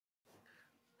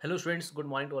Hello students, good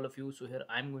morning to all of you. So here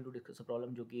I am going to discuss a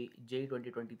problem जो कि जे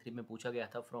 2023 में पूछा गया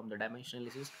था from the dimension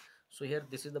analysis. So here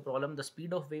this is the problem. The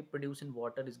speed of wave produce in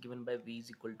water is given by v is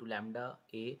equal to lambda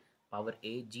a power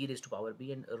a g raise to power b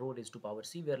and row raise to power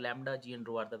c, where lambda g and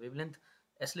row are the wavelength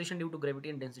acceleration due to gravity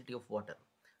and density of water.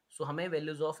 सो हमें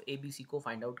values of A B C को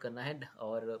find out करना है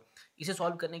और इसे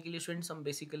solve करने के लिए students हम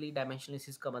बेसिकली डायमेंशन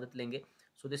एनालिसिस का मदद लेंगे.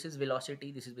 So this is velocity,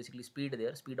 this is basically speed there,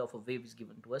 speed of a wave is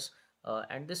given to us,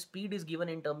 and this speed is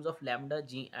given in terms of lambda,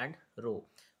 g and rho.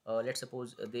 Let's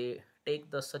suppose they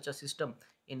take such a system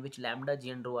in which lambda,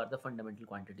 g and rho are the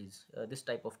fundamental quantities. This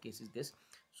type of case is this.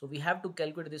 So we have to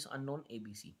calculate this unknown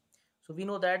ABC. So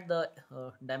we know that the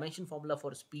dimension formula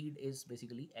for speed is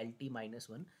basically LT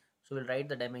minus 1. So we'll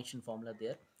write the dimension formula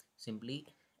there, simply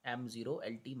m0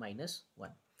 LT minus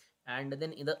 1. And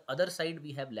then in the other side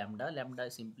we have lambda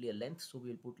is simply a length, so we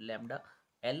will put lambda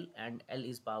l, and l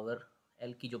is power,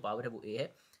 l की जो power है वो a है.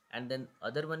 And then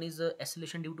other one is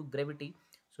acceleration due to gravity,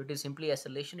 so it is simply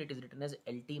acceleration, it is written as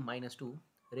lt minus 2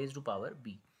 raised to power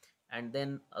b. And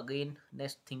then again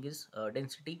next thing is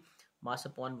density, mass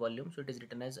upon volume, so it is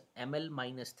written as ml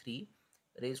minus 3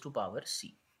 raised to power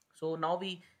c. So now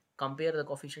we compare the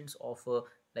coefficients of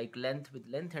like length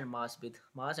with length and mass with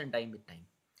mass and time with time.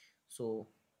 So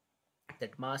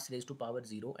that mass raised to power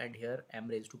 0 and here m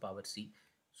raised to power c,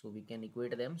 so we can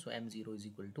equate them. So m0 is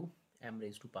equal to m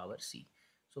raised to power c.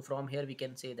 So from here we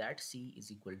can say that c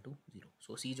is equal to 0.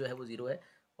 So c जो है वो 0 है.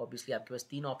 Obviously आपके पास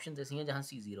तीन option ऐसी हैं जहाँ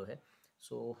c 0 है,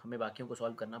 सो हमें बाकियों को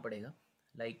सॉल्व करना पड़ेगा.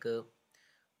 Like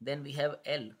then we have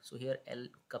l, so here l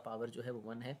का पावर जो है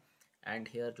वो 1 है, एंड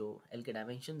हियर जो l के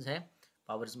डायमेंशंस हैं,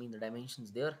 powers mean the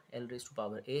dimensions there, l raised to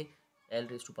power a,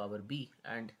 l raised to power b,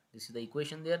 and this is the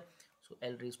equation there. So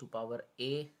l raised to power a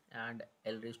and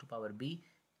l raised to power b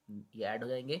ये add हो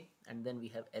जाएंगे, and then we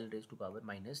have l raised to power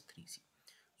minus 3c.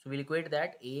 So we'll equate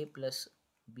that a plus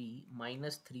b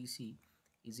minus 3c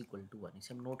is equal to 1.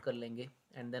 इसे हम note कर लेंगे.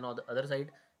 And then on the other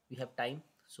side we have time,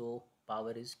 so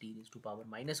power is t raised to power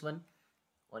minus 1,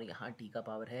 और यहाँ t का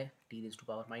power है t raised to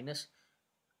power minus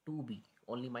 2b,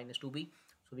 only minus 2b.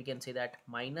 So we can say that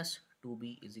minus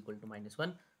 2b is equal to minus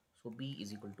 1. So b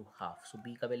is equal to half. So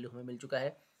b का value हमें मिल चुका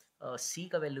है, c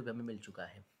का value भी हमें मिल चुका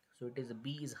है. So it is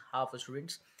b is half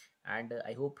students, and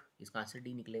I hope इसका आंसर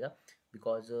डी निकलेगा,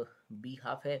 बिकॉज b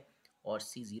हाफ है और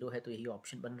c 0 है, तो यही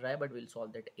ऑप्शन बन रहा है. But will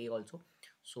solve that a also.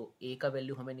 So a का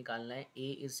वैल्यू हमें निकालना है.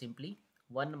 a is simply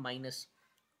 1 minus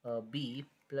b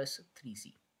plus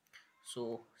 3c. So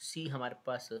c हमारे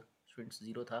पास स्टूडेंट्स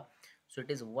 0 था, so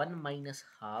it is 1 minus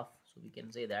half. So we can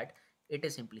say that it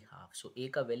is simply half. So a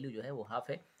का value जो है वो हाफ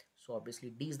है. So obviously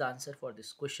D is the answer for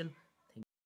this question.